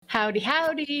Howdy,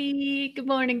 howdy. Good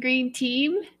morning, Green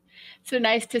Team. So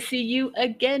nice to see you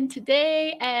again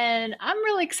today. And I'm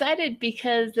really excited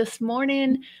because this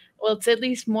morning, well, it's at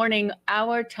least morning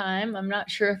our time. I'm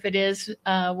not sure if it is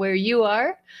where you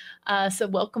are. So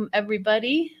welcome,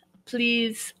 everybody.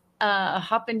 Please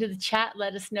hop into the chat.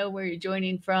 Let us know where you're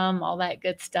joining from, all that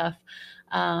good stuff.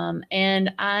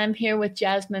 And I'm here with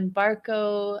Jasmine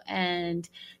Barco, and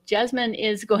Jasmine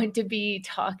is going to be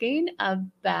talking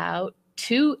about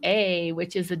 2A,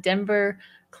 which is a Denver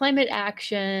climate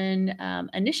action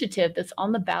initiative that's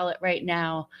on the ballot right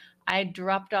now. I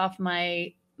dropped off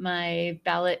my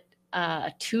ballot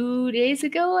 2 days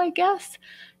ago, I guess.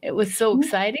 It was so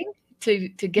exciting to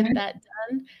get that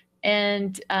done.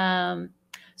 And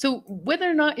so whether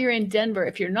or not you're in Denver,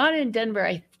 if you're not in Denver,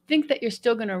 I think that you're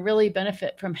still going to really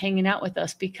benefit from hanging out with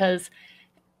us because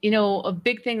a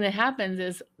big thing that happens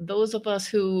is those of us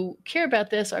who care about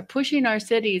this are pushing our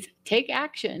cities, take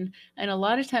action. And a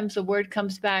lot of times the word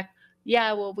comes back,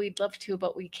 yeah, well, we'd love to,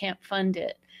 but we can't fund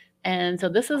it. And so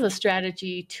this is a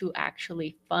strategy to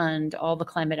actually fund all the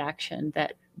climate action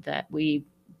that we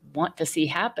want to see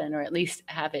happen, or at least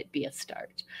have it be a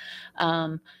start.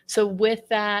 So with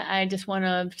that, I just want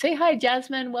to say hi,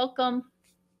 Jasmine, welcome.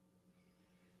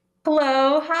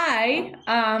 Hello, hi.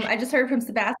 I just heard from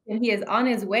Sebastian. He is on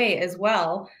his way as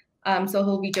well. So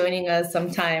he'll be joining us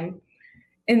sometime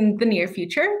in the near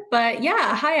future. But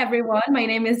yeah, hi everyone. My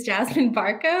name is Jasmine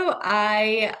Barco.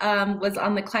 I was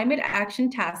on the Climate Action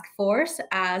Task Force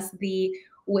as the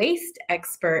waste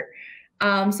expert.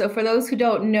 So for those who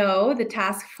don't know, the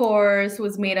task force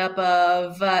was made up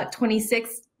of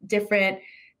 26 different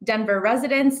Denver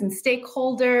residents and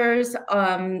stakeholders,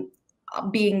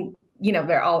 being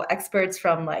they're all experts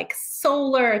from like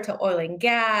solar to oil and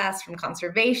gas, from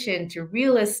conservation to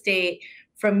real estate,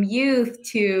 from youth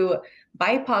to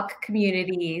BIPOC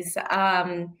communities.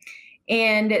 And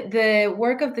the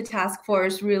work of the task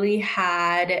force really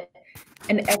had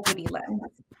an equity lens.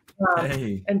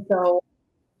 Hey. And so,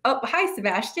 hi,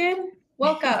 Sebastian.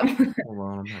 Welcome. Hold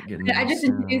on, I'm not getting I just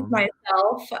introduced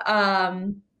myself.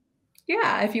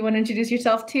 Yeah, if you want to introduce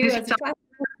yourself too as a class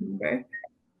member.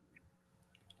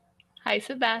 Hi,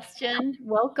 Sebastian.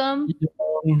 Welcome.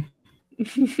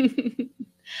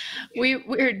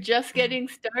 We're just getting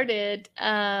started.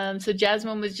 So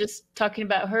Jasmine was just talking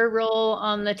about her role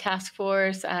on the task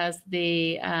force as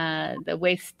the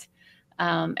waste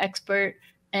expert.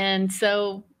 And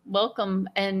so welcome,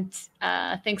 and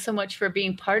thanks so much for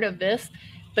being part of this.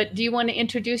 But do you want to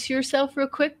introduce yourself real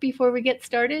quick before we get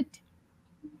started?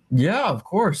 Yeah, of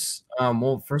course.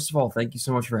 Well, first of all, thank you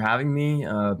so much for having me.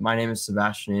 My name is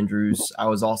Sebastian Andrews. I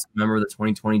was also a member of the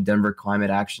 2020 Denver Climate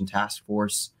Action Task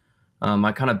Force.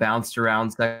 I kind of bounced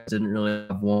around, didn't really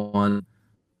have one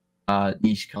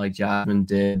niche kind of like Jasmine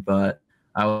did, but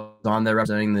I was on there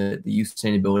representing the Youth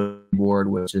Sustainability Board,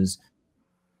 which is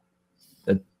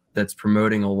that's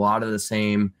promoting a lot of the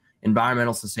same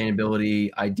environmental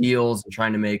sustainability ideals and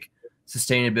trying to make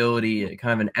sustainability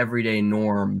kind of an everyday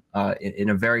norm in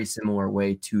a very similar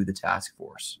way to the task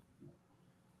force.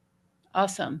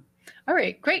 Awesome. All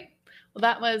right, great. Well,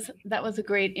 that was a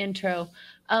great intro.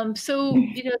 So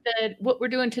what we're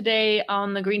doing today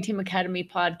on the Green Team Academy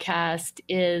podcast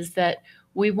is that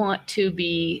we want to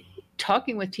be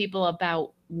talking with people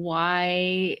about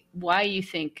why you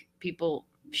think people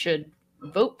should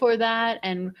vote for that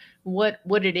and what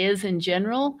it is in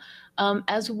general,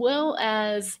 as well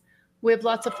as we have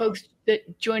lots of folks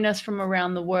that join us from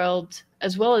around the world,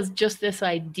 as well as just this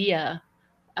idea,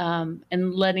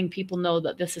 and letting people know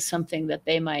that this is something that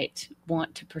they might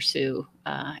want to pursue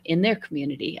in their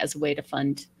community as a way to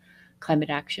fund climate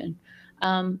action.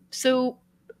 So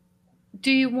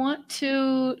do you want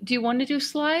to do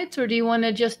slides, or do you want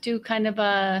to just do kind of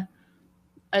a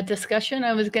discussion?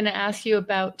 I was going to ask you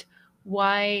about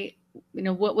why,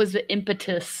 what was the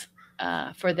impetus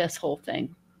for this whole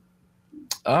thing?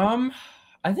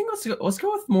 I think let's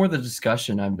go with more of the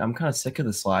discussion. I'm kind of sick of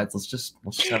the slides. Let's just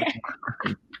have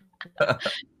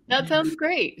That sounds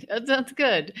great. That sounds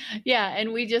good. Yeah,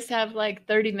 and we just have like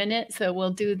 30 minutes, so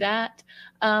we'll do that.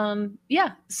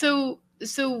 Yeah. So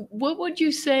what would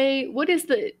you say? What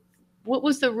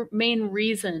was the main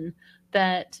reason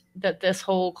that this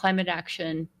whole climate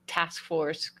action task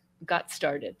force got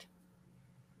started?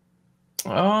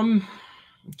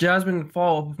 Jasmine,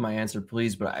 follow up with my answer,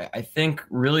 please. But I think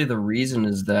really the reason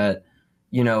is that,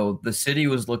 the city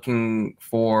was looking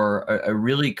for a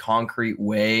really concrete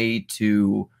way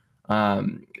to,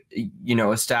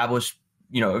 establish,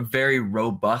 a very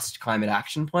robust climate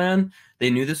action plan.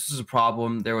 They knew this was a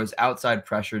problem. There was outside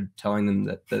pressure telling them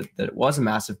that it was a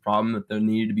massive problem, that there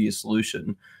needed to be a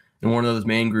solution. And one of those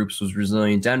main groups was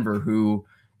Resilient Denver, who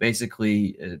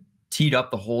basically teed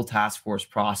up the whole task force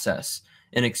process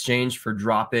in exchange for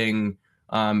dropping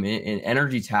an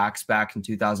energy tax back in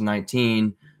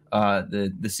 2019.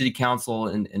 The city council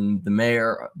and the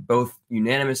mayor both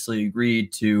unanimously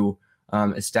agreed to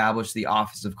establish the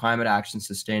Office of Climate Action,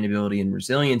 Sustainability, and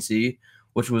Resiliency,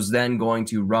 which was then going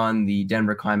to run the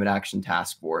Denver Climate Action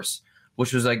Task Force,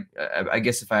 which was, like, I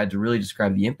guess if I had to really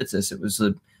describe the impetus, it was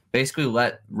basically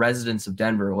let residents of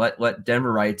Denver, let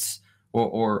Denverites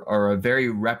or a very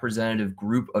representative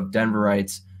group of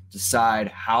Denverites decide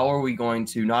how are we going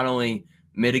to not only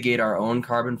mitigate our own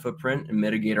carbon footprint and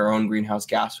mitigate our own greenhouse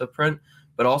gas footprint,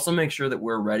 but also make sure that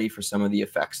we're ready for some of the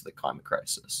effects of the climate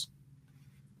crisis.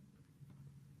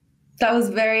 That was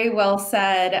very well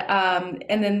said.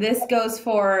 And then this goes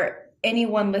for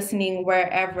anyone listening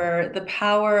wherever. The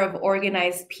power of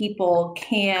organized people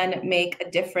can make a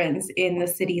difference in the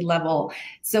city level.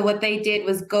 So what they did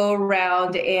was go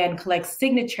around and collect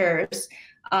signatures.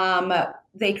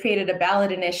 They created a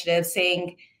ballot initiative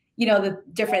saying, the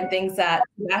different things that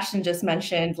Sebastian just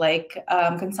mentioned, like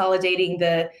consolidating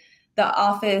the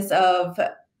Office of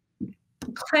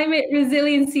Climate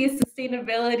Resiliency,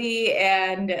 Sustainability,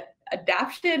 and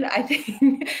Adaptation. I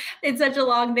think it's such a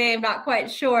long name, not quite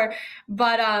sure,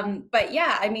 but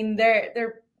yeah, I mean,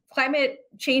 their climate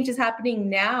change is happening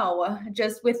now,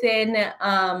 just within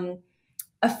a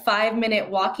 5-minute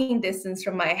walking distance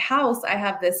from my house. I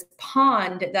have this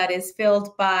pond that is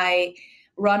filled by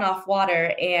runoff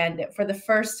water, and for the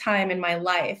first time in my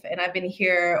life, and I've been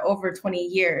here over 20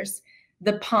 years,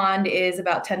 the pond is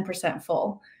about 10%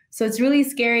 full. So it's really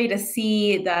scary to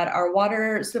see that our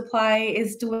water supply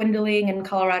is dwindling, and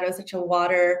Colorado is such a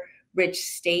water-rich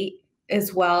state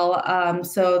as well.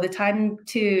 So the time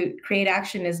to create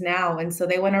action is now. And so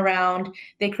they went around,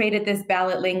 they created this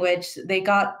ballot language, they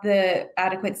got the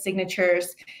adequate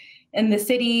signatures, and the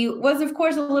city was, of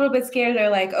course, a little bit scared. They're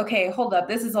like, okay, hold up,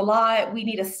 this is a lot. We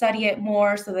need to study it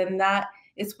more. So then that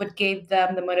is what gave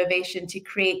them the motivation to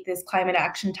create this climate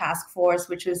action task force,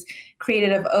 which was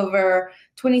created of over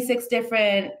 26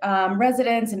 different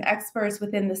residents and experts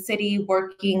within the city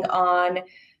working on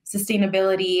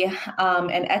sustainability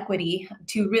and equity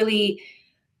to really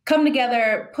come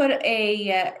together, put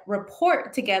a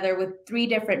report together with 3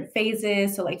 different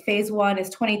phases. So like phase 1 is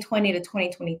 2020 to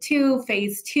 2022,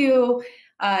 phase 2,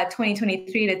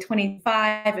 2023 to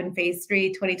 25, and phase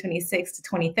 3, 2026 to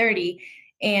 2030.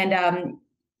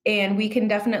 And we can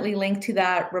definitely link to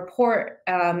that report.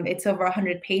 It's over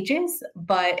 100 pages,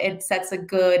 but it sets a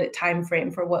good time frame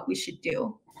for what we should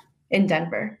do in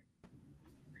Denver.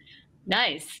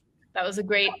 Nice. That was a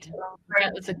great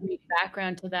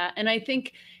background to that. And I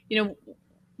think,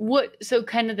 so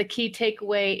kind of the key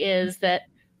takeaway is that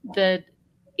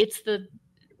it's the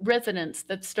residents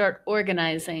that start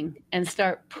organizing and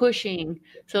start pushing.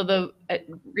 So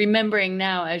remembering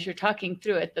now as you're talking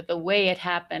through it, that the way it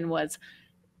happened was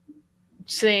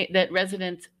say that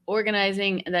residents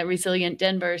organizing, that Resilient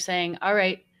Denver saying, all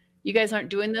right, you guys aren't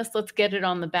doing this, let's get it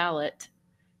on the ballot.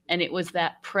 And it was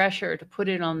that pressure to put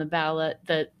it on the ballot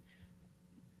that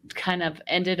kind of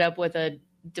ended up with a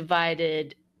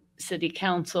divided city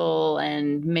council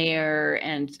and mayor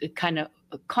and kind of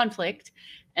a conflict.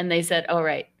 And they said, all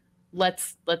right,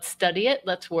 let's study it.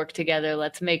 Let's work together.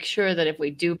 Let's make sure that if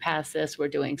we do pass this, we're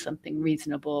doing something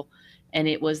reasonable. And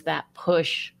it was that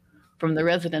push from the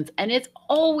residents. And it's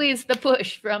always the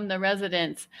push from the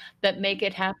residents that make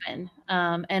it happen.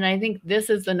 And I think this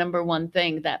is the number one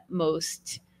thing that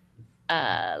most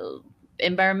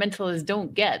environmentalists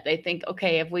don't get. They think,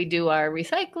 okay, if we do our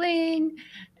recycling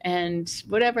and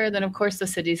whatever, then of course the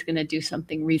city's going to do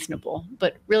something reasonable.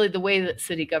 But really the way that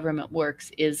city government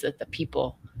works is that the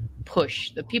people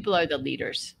push. The people are the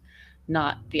leaders,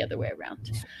 not the other way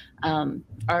around.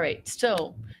 All right.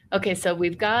 So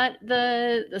we've got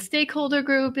the stakeholder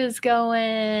group is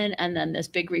going, and then this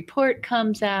big report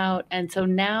comes out. And so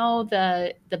now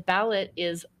the ballot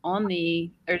is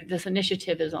this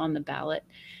initiative is on the ballot.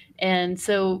 And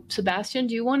so, Sebastian,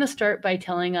 do you want to start by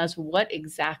telling us what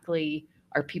exactly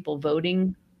are people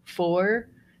voting for,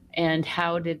 and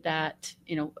how did that,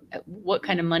 what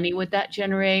kind of money would that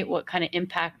generate? What kind of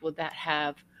impact would that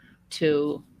have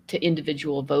to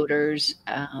individual voters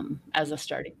as a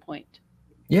starting point?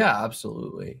 Yeah,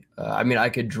 absolutely. I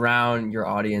could drown your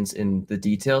audience in the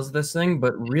details of this thing,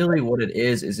 but really what it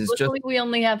is just... We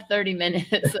only have 30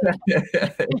 minutes.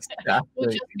 Exactly.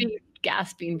 We'll just be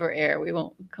gasping for air. We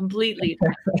won't completely.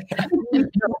 If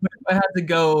I had to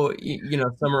go,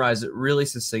 summarize it really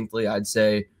succinctly, I'd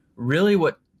say really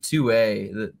what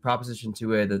 2A, the Proposition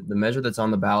 2A, the measure that's on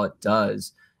the ballot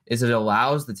does is it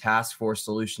allows the task force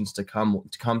solutions to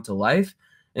come to life.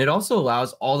 And it also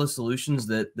allows all the solutions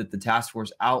that the task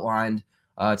force outlined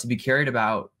to be carried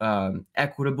about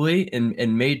equitably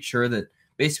and made sure that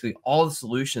basically all the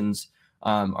solutions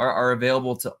are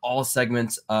available to all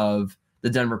segments of the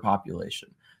Denver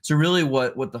population. So really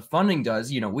what the funding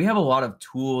does, we have a lot of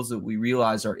tools that we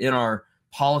realize are in our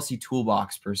policy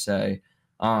toolbox per se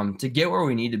to get where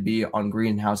we need to be on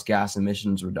greenhouse gas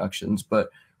emissions reductions.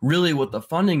 But really what the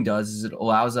funding does is it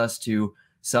allows us to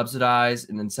subsidize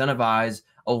and incentivize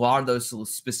a lot of those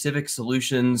specific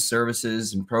solutions,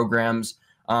 services, and programs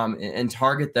and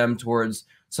target them towards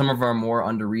some of our more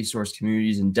under-resourced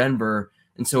communities in Denver.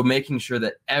 And so making sure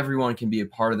that everyone can be a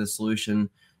part of the solution.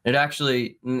 It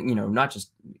actually, not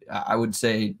just, I would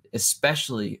say,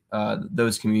 especially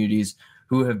those communities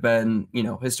who have been,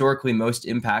 historically most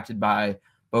impacted by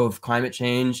both climate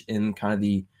change and kind of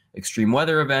the extreme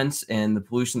weather events and the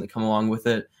pollution that come along with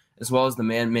it, as well as the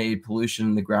man-made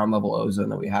pollution, the ground level ozone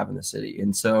that we have in the city.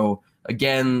 And so,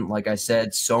 again, like I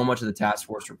said, so much of the task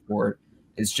force report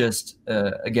is just,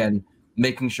 again,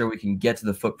 making sure we can get to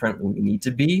the footprint where we need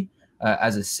to be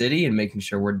as a city, and making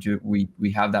sure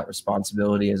we have that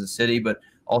responsibility as a city, but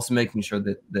also making sure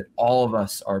that all of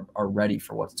us are ready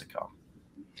for what's to come.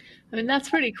 I mean, that's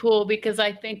pretty cool, because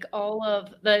I think all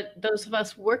of those of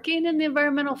us working in the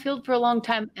environmental field for a long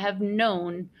time have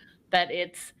known that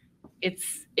it's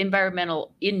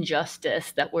environmental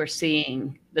injustice that we're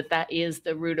seeing, that is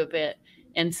the root of it.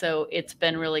 And so it's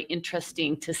been really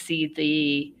interesting to see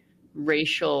the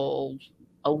racial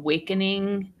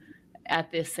awakening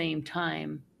at the same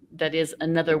time. That is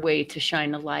another way to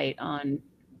shine a light on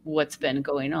what's been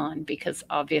going on, because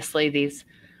obviously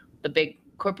the big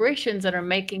corporations that are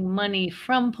making money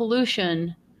from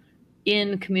pollution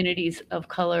in communities of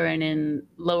color and in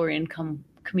lower income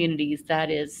communities,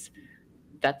 that's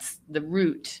the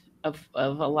root of a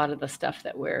lot of the stuff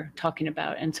that we're talking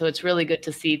about. And so it's really good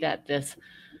to see that this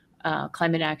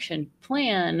climate action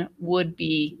plan would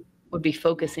be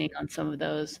focusing on some of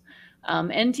those.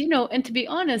 And to be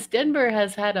honest, Denver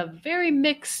has had a very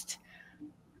mixed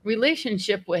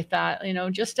relationship with that.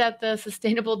 Just at the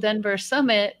Sustainable Denver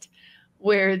Summit,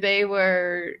 where they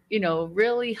were,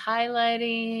 really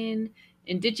highlighting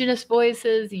Indigenous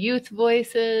voices, youth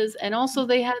voices, and also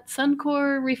they had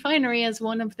Suncor Refinery as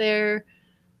one of their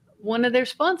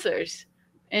sponsors.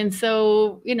 And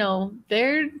so,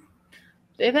 they've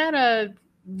had a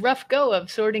rough go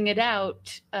of sorting it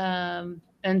out. And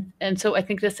so I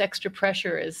think this extra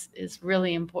pressure is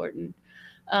really important.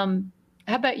 How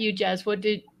about you, Jazz? What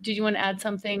did you want to add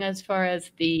something as far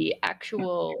as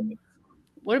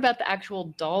what about the actual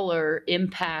dollar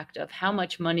impact of how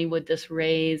much money would this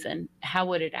raise, and how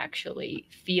would it actually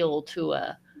feel to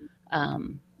a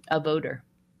voter?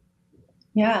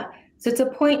 Yeah, so it's a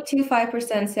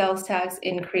 0.25% sales tax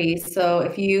increase. So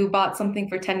if you bought something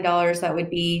for $10, that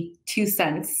would be 2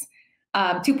 cents,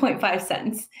 2.5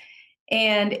 cents.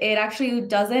 And it actually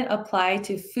doesn't apply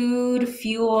to food,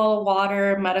 fuel,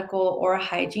 water, medical, or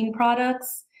hygiene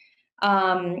products.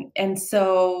 And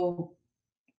so,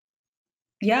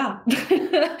 yeah.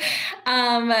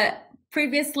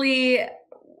 Previously,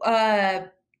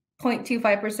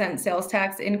 0.25% sales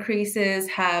tax increases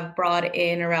have brought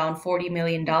in around $40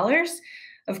 million.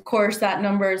 Of course, that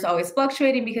number is always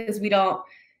fluctuating because we don't,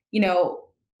 given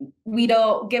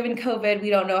COVID, we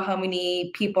don't know how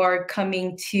many people are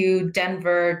coming to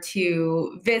Denver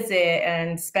to visit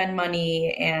and spend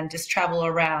money and just travel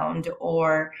around,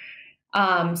 or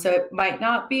so it might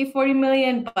not be 40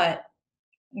 million, but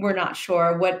we're not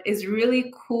sure. What is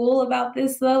really cool about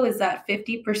this, though, is that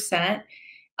 50%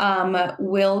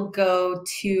 will go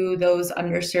to those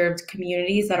underserved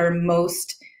communities that are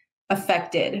most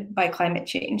affected by climate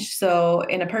change. So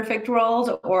in a perfect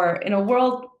world, or in a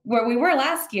world where we were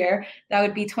last year, that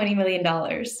would be $20 million.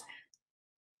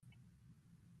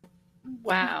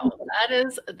 Wow,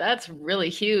 that's really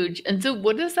huge. And so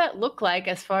what does that look like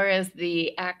as far as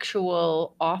the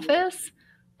actual Office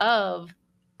of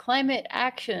Climate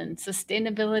Action,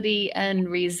 Sustainability, and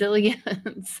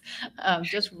Resilience?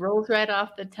 Just rolls right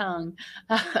off the tongue.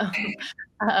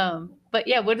 But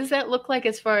yeah, what does that look like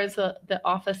as far as the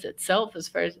office itself, as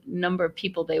far as number of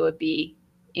people they would be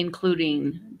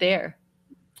including there?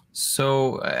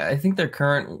 So I think their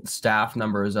current staff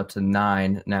number is up to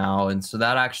 9 now. And so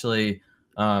that actually,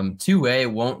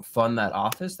 2A won't fund that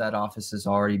office. That office is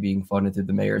already being funded through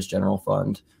the Mayor's General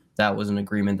Fund. That was an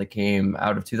agreement that came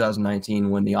out of 2019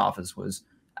 when the office was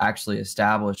actually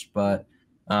established. But,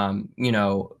 I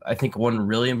think one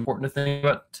really important thing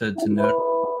to note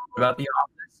about the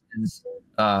office is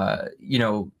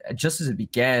just as it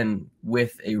began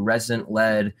with a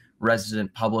resident-led,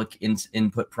 resident public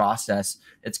input process,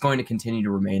 it's going to continue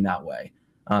to remain that way.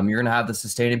 You're going to have the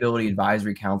Sustainability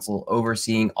Advisory Council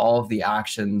overseeing all of the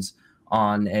actions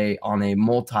on a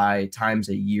multi times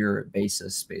a year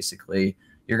basis. Basically,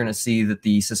 you're going to see that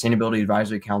the Sustainability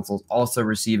Advisory Council is also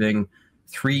receiving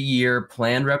 3-year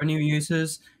planned revenue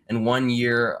uses and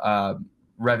 1-year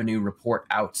revenue report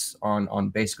outs on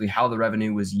basically how the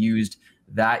revenue was used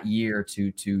that year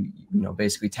to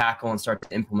basically tackle and start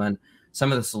to implement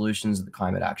some of the solutions of the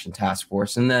Climate Action Task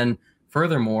Force. And then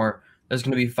furthermore, there's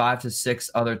going to be 5 to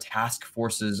 6 other task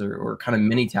forces or kind of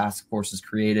mini task forces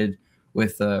created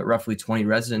with roughly 20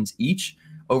 residents each,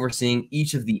 overseeing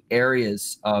each of the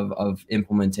areas of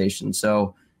implementation.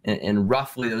 So, and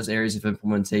roughly those areas of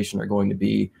implementation are going to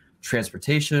be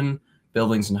transportation,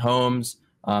 buildings and homes,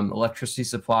 electricity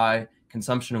supply,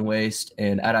 consumption and waste,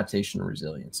 and adaptation and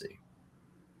resiliency.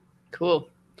 Cool.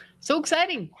 So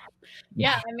exciting.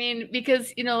 Yeah. I mean,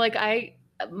 because,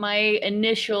 my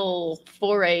initial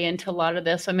foray into a lot of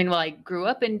this, I grew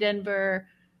up in Denver.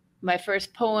 My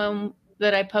first poem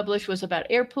that I published was about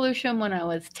air pollution when I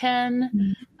was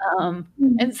 10.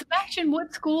 And Sebastian,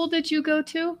 what school did you go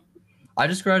to? I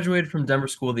just graduated from Denver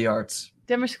School of the Arts.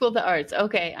 Denver School of the Arts.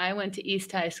 Okay. I went to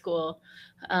East High School.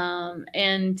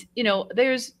 And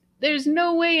there's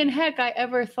no way in heck I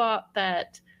ever thought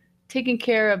that taking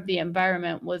care of the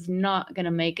environment was not going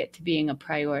to make it to being a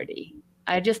priority.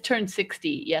 I just turned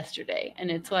 60 yesterday, and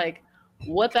it's like,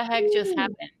 what the heck just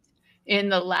happened in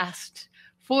the last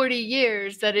 40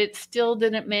 years that it still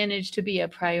didn't manage to be a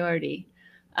priority?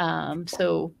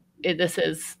 So this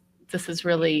is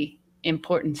really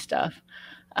important stuff.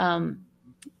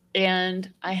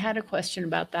 And I had a question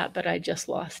about that, but I just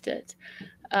lost it.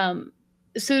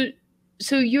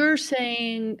 So you're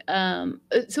saying,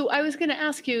 so I was going to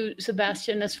ask you,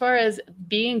 Sebastian, as far as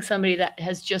being somebody that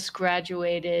has just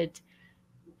graduated,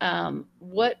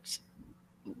 what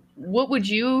would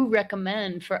you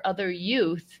recommend for other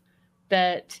youth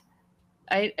that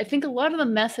I think a lot of the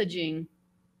messaging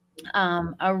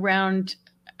around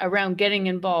getting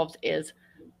involved is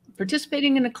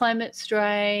participating in a climate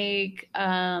strike,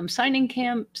 signing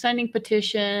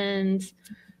petitions,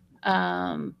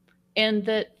 and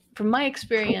that from my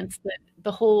experience, that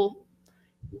the whole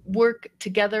work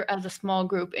together as a small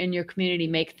group in your community,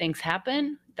 make things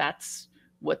happen. That's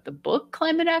what the book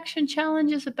Climate Action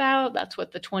Challenge is about. That's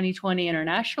what the 2020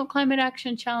 International Climate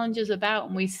Action Challenge is about.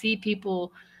 And we see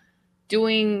people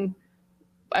doing,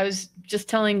 I was just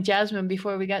telling Jasmine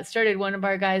before we got started, one of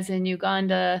our guys in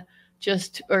Uganda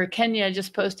Kenya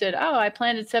just posted, oh, I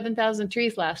planted 7,000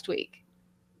 trees last week.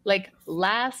 Like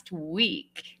last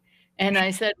week. And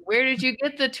I said, where did you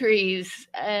get the trees?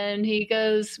 And he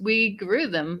goes, we grew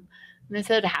them. And I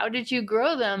said, how did you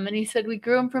grow them? And he said, we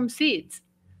grew them from seeds.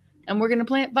 And we're going to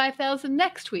plant 5,000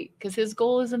 next week because his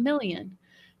goal is 1 million.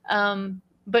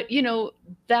 But,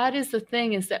 that is the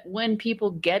thing, is that when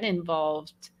people get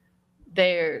involved,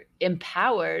 they're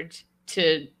empowered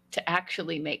to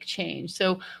actually make change.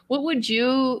 So what would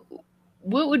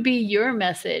be your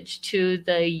message to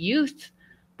the youth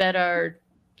that are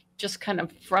just kind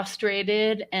of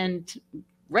frustrated, and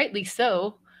rightly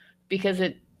so, because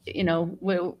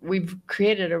we've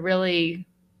created a really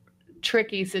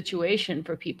tricky situation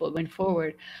for people going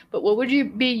forward? But what would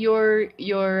be your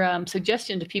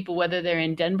suggestion to people, whether they're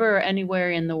in Denver or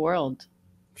anywhere in the world?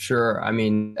 Sure. I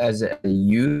mean, as a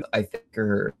youth, I think,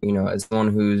 or as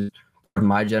someone who's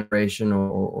my generation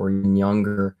or even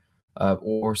younger,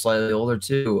 or slightly older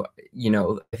too,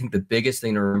 I think the biggest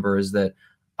thing to remember is that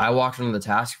I walked into the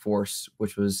task force,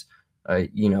 which was,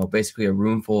 basically a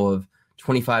room full of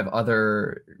 25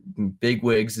 other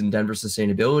bigwigs in Denver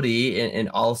sustainability, and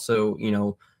also,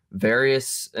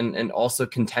 various and also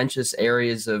contentious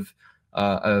areas of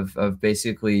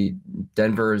basically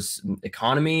Denver's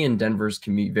economy and Denver's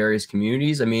various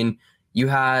communities. I mean,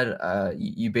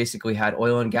 you basically had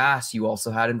oil and gas. You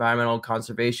also had environmental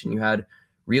conservation. You had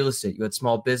real estate. You had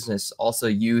small business, also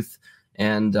youth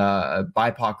and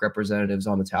BIPOC representatives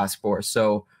on the task force.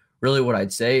 So really what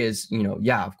I'd say is,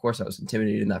 of course I was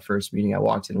intimidated in that first meeting. I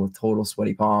walked in with total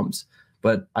sweaty palms,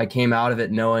 but I came out of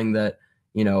it knowing that,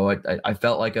 I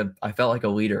felt like a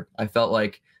leader. I felt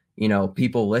like,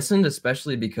 people listened,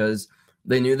 especially because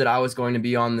they knew that I was going to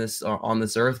be on this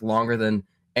earth longer than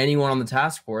anyone on the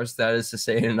task force. That is to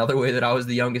say, in another way, that I was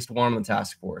the youngest one on the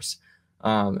task force.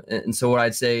 And so what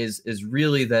I'd say is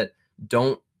really that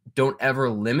don't ever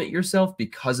limit yourself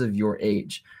because of your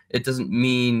age. It doesn't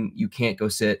mean you can't go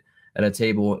sit at a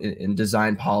table and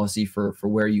design policy for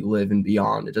where you live and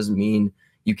beyond. It doesn't mean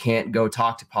you can't go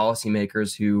talk to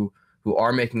policymakers who who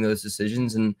are making those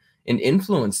decisions, and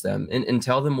influence them, and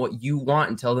tell them what you want,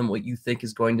 and tell them what you think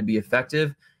is going to be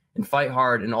effective, and fight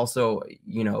hard. And also,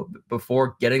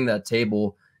 before getting that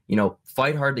table,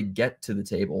 fight hard to get to the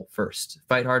table first.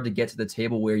 Fight hard to get to the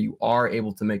table where you are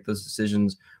able to make those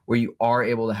decisions, where you are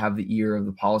able to have the ear of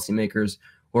the policymakers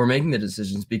who are making the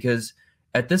decisions. Because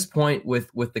at this point,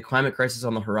 with the climate crisis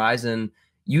on the horizon,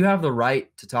 you have the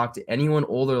right to talk to anyone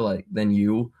older than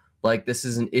you. Like, this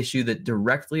is an issue that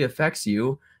directly affects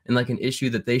you, and like an issue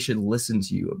that they should listen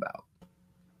to you about.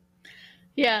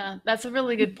 Yeah, that's a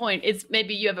really good point. It's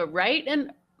maybe you have a right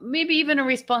and maybe even a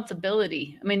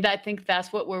responsibility. I mean, I think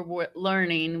that's what we're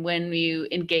learning when you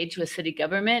engage with city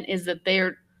government, is that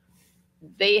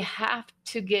they have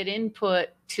to get input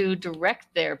to direct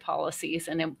their policies.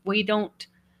 And if we don't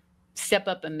step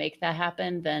up and make that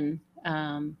happen, then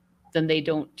they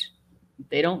don't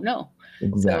know.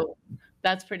 Exactly. So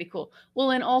that's pretty cool.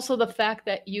 Well, and also the fact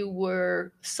that you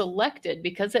were selected,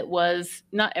 because it was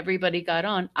not everybody got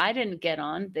on. I didn't get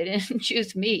on. They didn't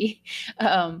choose me.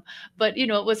 But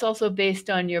it was also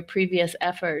based on your previous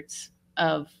efforts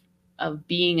of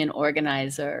being an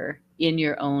organizer in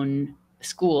your own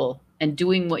school, and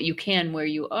doing what you can where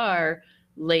you are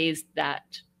lays that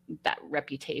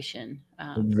reputation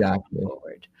Exactly.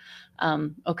 forward.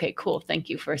 Okay, cool. Thank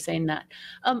you for saying that.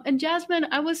 And Jasmine,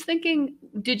 I was thinking,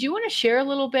 did you want to share a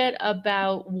little bit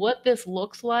about what this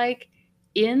looks like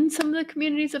in some of the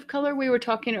communities of color? We were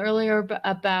talking earlier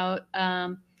about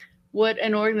what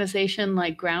an organization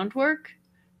like Groundwork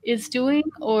is doing,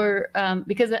 or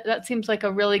because that seems like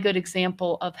a really good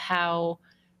example of how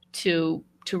to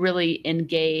really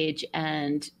engage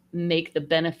and make the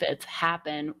benefits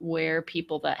happen where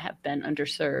people that have been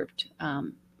underserved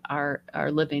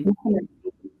are living.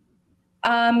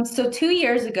 So 2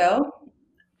 years ago,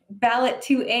 ballot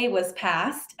 2A was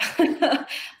passed.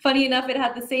 Funny enough, it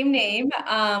had the same name,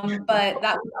 but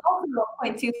that was also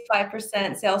a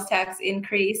 0.25% sales tax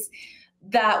increase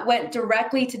that went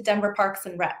directly to Denver Parks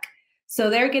and Rec. So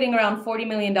they're getting around $40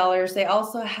 million. They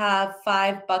also have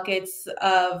 5 buckets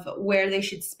of where they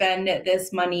should spend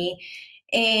this money.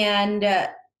 And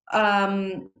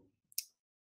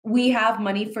we have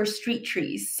money for street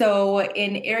trees. So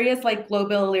in areas like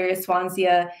Globeville, Elyria,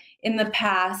 Swansea, in the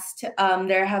past,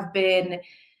 there have been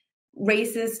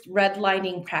racist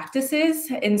redlining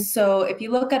practices. And so if you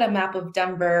look at a map of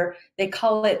Denver, they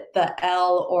call it the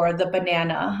L, or the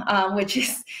banana, which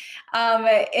is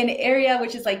an area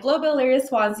which is like Globeville, Elyria,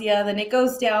 Swansea, then it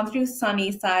goes down through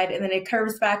Sunnyside, and then it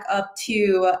curves back up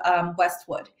to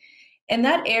Westwood. And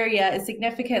that area is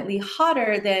significantly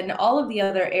hotter than all of the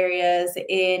other areas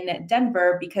in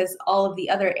Denver, because all of the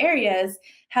other areas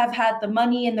have had the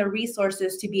money and the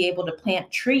resources to be able to plant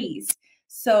trees.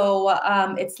 So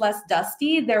it's less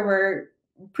dusty. There were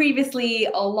previously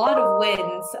a lot of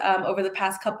winds over the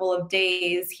past couple of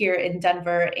days here in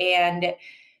Denver, and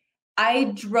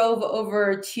I drove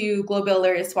over to Globeville,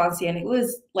 Elyria, Swansea, and it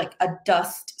was like a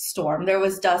dust storm. There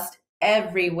was dust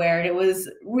everywhere. And it was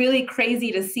really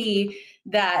crazy to see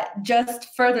that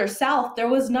just further south, there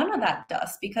was none of that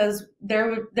dust because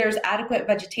there's adequate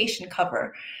vegetation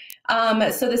cover.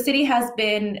 So the city has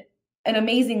been an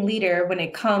amazing leader when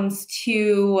it comes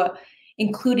to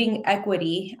including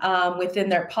equity within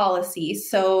their policies.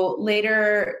 So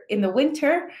later in the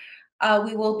winter,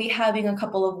 we will be having a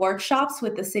couple of workshops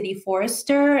with the city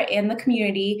forester and the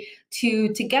community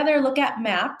to together look at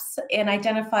maps and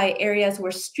identify areas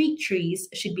where street trees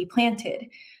should be planted.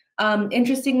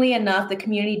 Interestingly enough, the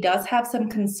community does have some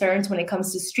concerns when it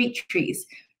comes to street trees.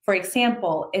 For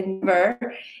example, in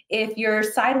Denver, if your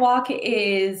sidewalk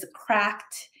is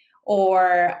cracked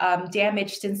or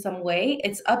damaged in some way,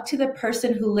 it's up to the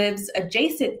person who lives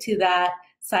adjacent to that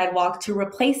sidewalk to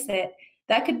replace it.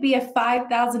 That could be a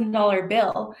 $5,000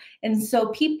 bill. And so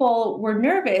people were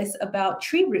nervous about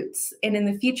tree roots, and in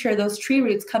the future, those tree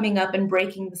roots coming up and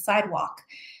breaking the sidewalk.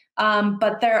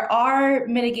 But there are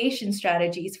mitigation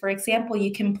strategies. For example,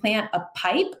 you can plant a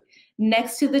pipe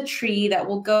next to the tree that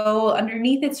will go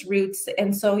underneath its roots.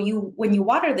 And so when you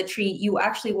water the tree, you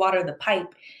actually water the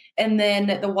pipe. And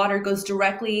then the water goes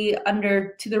directly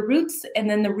under to the roots, and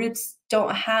then the roots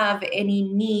don't have any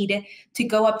need to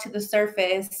go up to the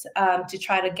surface to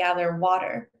try to gather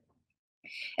water.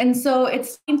 And so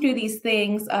it's through these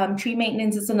things. Tree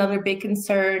maintenance is another big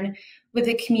concern with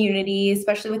the community,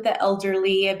 especially with the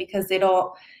elderly, because they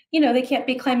don't, they can't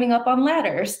be climbing up on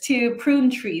ladders to prune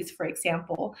trees, for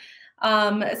example.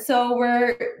 So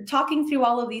we're talking through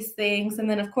all of these things. And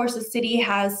then, of course, the city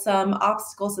has some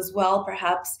obstacles as well.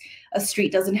 Perhaps a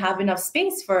street doesn't have enough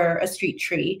space for a street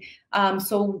tree.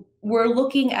 So we're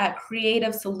looking at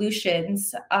creative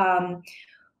solutions.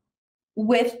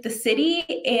 with the city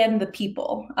and the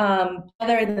people.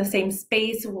 Together in the same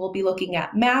space, we'll be looking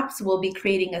at maps. We'll be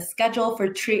creating a schedule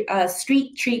for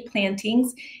street tree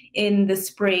plantings in the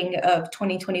spring of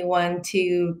 2021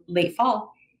 to late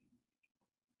fall.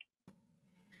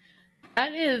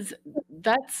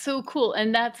 That's so cool.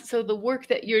 And so the work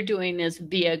that you're doing is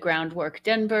via Groundwork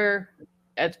Denver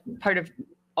as part of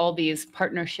all these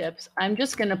partnerships. I'm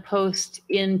just going to post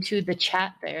into the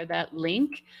chat there that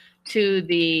link to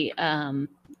the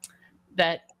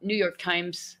that New York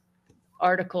Times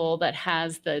article that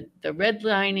has the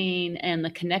redlining and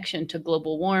the connection to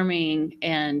global warming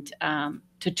and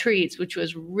to trees, which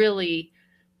was really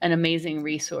an amazing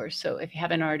resource. So if you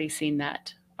haven't already seen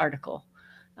that article,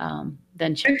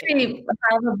 then check it out. Actually,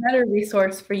 I have a better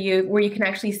resource for you where you can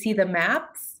actually see the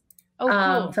maps. Oh,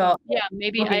 cool. So yeah,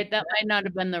 maybe that might not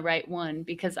have been the right one,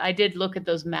 because I did look at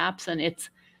those maps and it's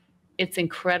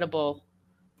incredible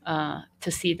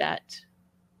to see that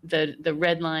the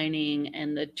redlining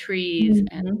and the trees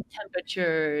and the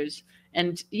temperatures,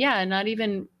 and not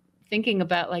even thinking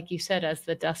about, like you said, as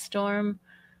the dust storm,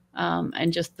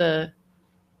 and just the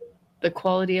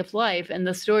quality of life and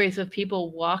the stories of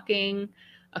people walking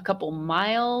a couple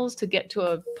miles to get to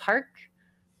a park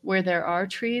where there are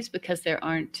trees because there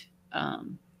aren't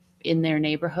in their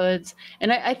neighborhoods.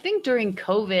 And I think during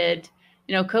COVID,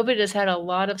 COVID has had a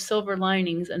lot of silver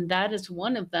linings, and that is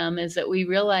one of them, is that we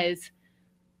realize,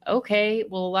 okay,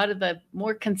 well, a lot of the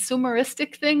more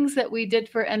consumeristic things that we did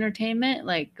for entertainment,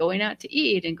 like going out to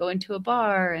eat and going to a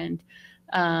bar and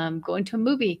going to a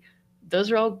movie,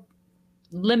 those are all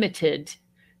limited.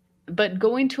 But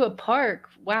going to a park,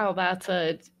 wow,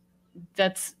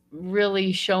 that's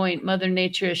really showing Mother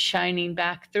Nature is shining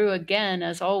back through again,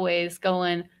 as always,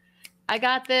 going, I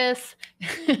got this.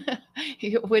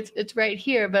 It's right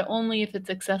here, but only if it's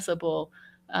accessible.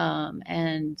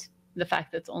 And the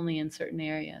fact that it's only in certain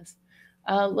areas.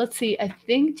 Let's see. I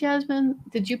think, Jasmine,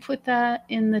 did you put that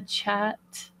in the chat?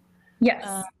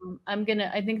 Yes.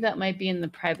 I think that might be in the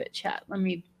private chat. Let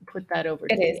me put that over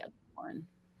to the other one.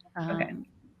 Okay.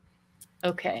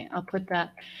 Okay, I'll put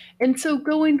that. And so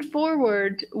going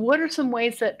forward, what are some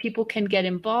ways that people can get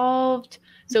involved?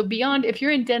 So beyond, if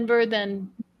you're in Denver, then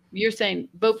you're saying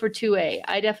vote for 2A.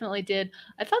 I definitely did.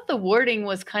 I thought the wording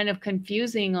was kind of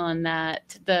confusing on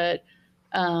that.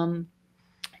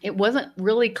 It wasn't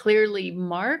really clearly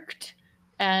marked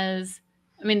as,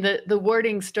 the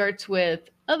wording starts with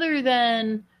other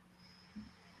than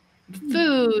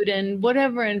food and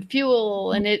whatever and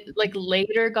fuel, and it like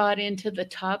later got into the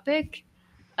topic,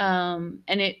 and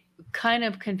it kind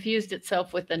of confused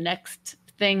itself with the next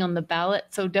thing on the ballot.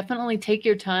 So definitely take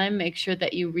your time, make sure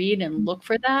that you read and look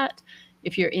for that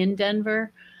if you're in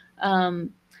Denver.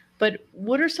 But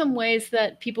what are some ways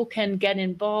that people can get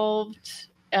involved?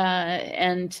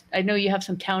 And I know you have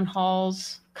some town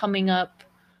halls coming up.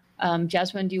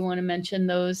 Jasmine, do you want to mention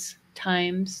those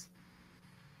times?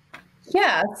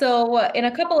 Yeah, so in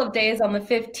a couple of days on the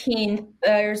 15th,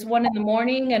 there's one in the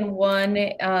morning and one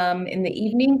in the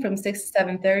evening from 6 to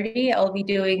 7:30. I'll be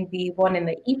doing the one in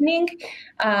the evening.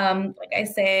 Like I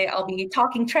say, I'll be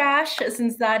talking trash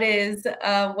since that is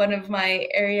one of my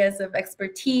areas of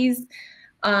expertise.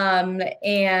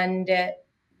 And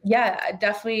yeah, I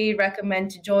definitely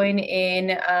recommend to join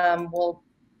in. We'll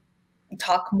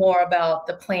talk more about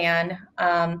the plan.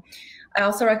 I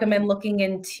also recommend looking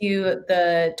into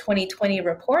the 2020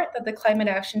 report that the Climate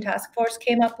Action Task Force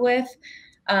came up with.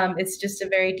 It's just a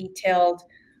very detailed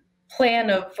plan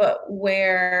of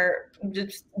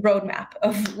just roadmap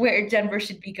of where Denver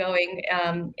should be going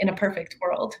in a perfect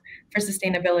world for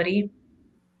sustainability.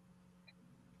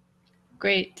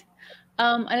 Great.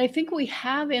 And I think we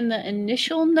have in the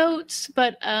initial notes,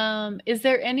 but is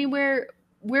there anywhere,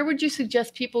 where would you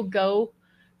suggest people go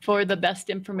for the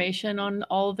best information on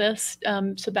all this,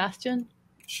 Sebastian?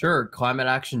 Sure.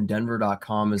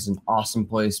 ClimateActionDenver.com is an awesome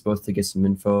place both to get some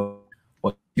info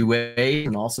what you weigh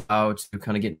and also how to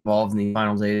kind of get involved in the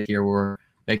final days here. We're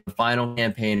making the final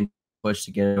campaign push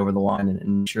to get it over the line and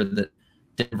ensure that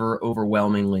Denver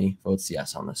overwhelmingly votes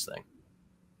yes on this thing.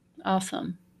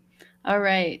 Awesome. All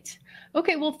right.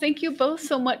 Okay, well, thank you both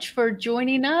so much for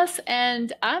joining us.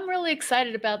 And I'm really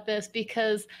excited about this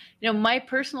because, my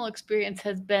personal experience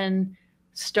has been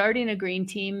starting a green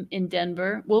team in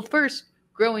Denver. Well, first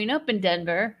growing up in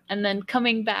Denver and then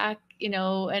coming back,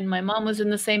 and my mom was in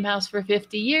the same house for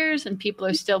 50 years and people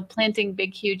are still planting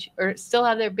still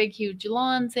have their big, huge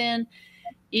lawns in,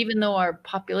 even though our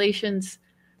population's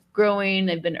growing.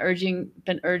 They've been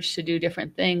urged to do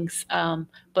different things.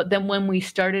 But then when we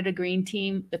started a green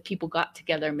team, the people got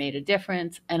together, made a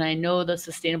difference. And I know the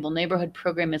Sustainable Neighborhood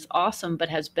Program is awesome, but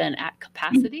has been at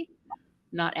capacity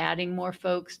not adding more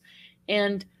folks.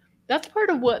 And that's part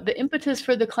of what the impetus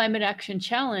for the Climate Action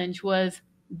Challenge was,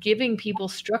 giving people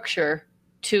structure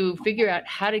to figure out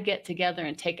how to get together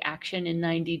and take action in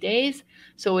 90 days.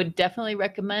 So I would definitely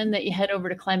recommend that you head over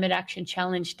to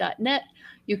climateactionchallenge.net.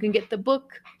 You can get the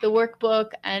book, the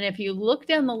workbook, and if you look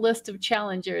down the list of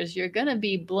challengers, you're going to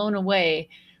be blown away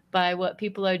by what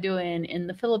people are doing in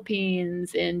the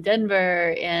Philippines, in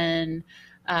Denver, in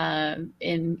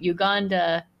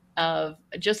Uganda, of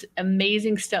just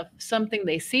amazing stuff, something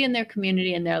they see in their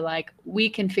community and they're like, we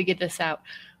can figure this out.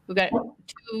 We've got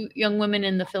 2 young women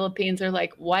in the Philippines are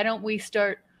like, why don't we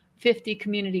start 50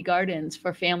 community gardens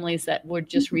for families that were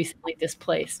just recently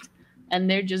displaced? And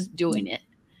they're just doing it.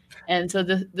 And so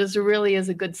this really is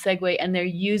a good segue, and they're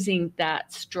using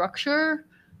that structure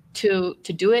to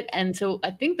do it. And so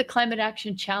I think the Climate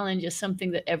Action Challenge is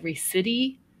something that every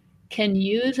city can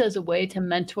use as a way to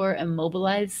mentor and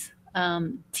mobilize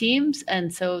teams.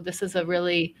 And so this is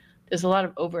there's a lot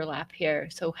of overlap here.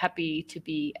 So happy to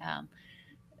be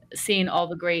seeing all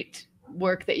the great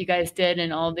work that you guys did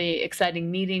and all the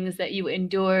exciting meetings that you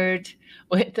endured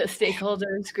with the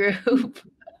stakeholders group.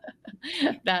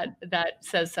 that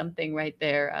says something right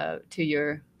there to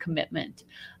your commitment.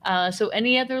 So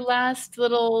any other last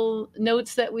little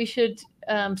notes that we should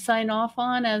sign off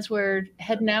on as we're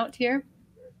heading out here?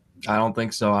 I don't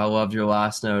think so. I loved your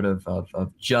last note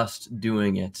of just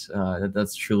doing it.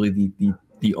 That's truly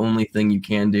the only thing you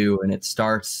can do. And it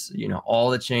starts, all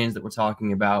the change that we're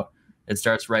talking about, it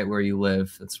starts right where you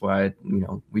live. That's why,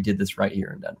 we did this right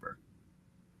here in Denver.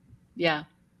 Yeah,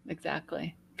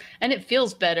 exactly. And it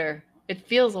feels better. It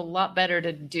feels a lot better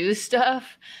to do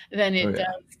stuff than it does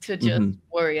to just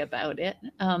worry about it.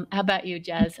 How about you,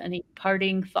 Jazz? Any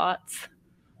parting thoughts?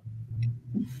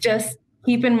 Just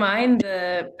keep in mind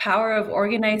the power of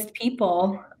organized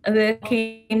people that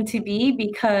came to be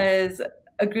because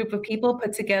a group of people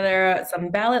put together some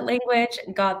ballot language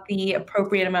and got the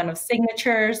appropriate amount of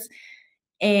signatures,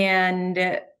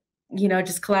 and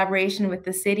just collaboration with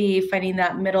the city, finding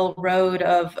that middle road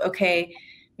of, okay,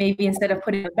 maybe instead of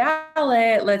putting a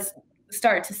ballot, let's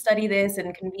start to study this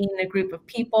and convene a group of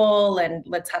people, and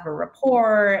let's have a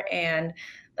report, and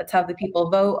let's have the people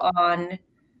vote on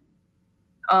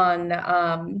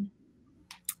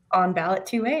ballot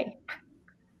 2A.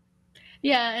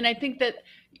 Yeah, and I think that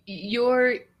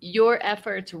your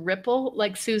efforts ripple,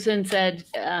 like Susan said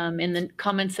in the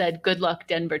comments, said, good luck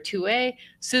Denver 2A.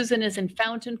 Susan is in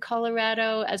Fountain,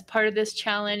 Colorado. As part of this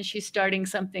challenge, she's starting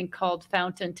something called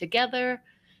Fountain Together.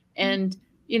 And,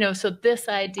 so this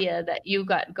idea that you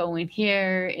got going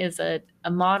here is a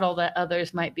model that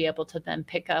others might be able to then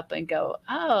pick up and go,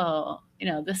 oh,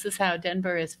 this is how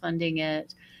Denver is funding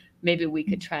it. Maybe we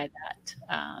could try that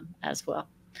as well.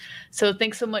 So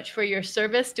thanks so much for your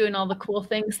service, doing all the cool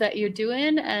things that you're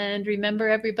doing. And remember,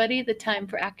 everybody, the time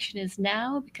for action is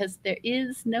now, because there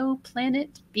is no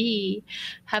planet B.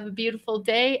 Have a beautiful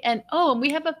day. And we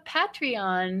have a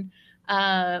Patreon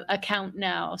account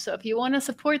now. So if you want to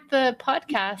support the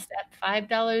podcast at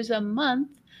 $5 a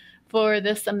month for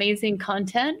this amazing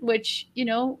content, which,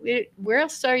 where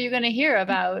else are you going to hear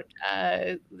about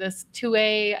this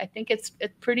 2A? I think it's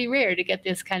pretty rare to get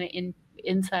this kind of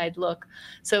inside look.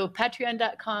 So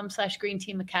patreon.com/Green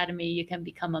Team Academy, you can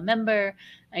become a member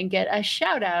and get a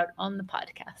shout out on the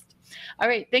podcast. All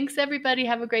right. Thanks, everybody.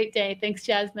 Have a great day. Thanks,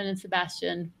 Jasmine and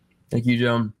Sebastian. Thank you,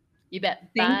 Joan. You bet.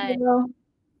 Thank Bye. you.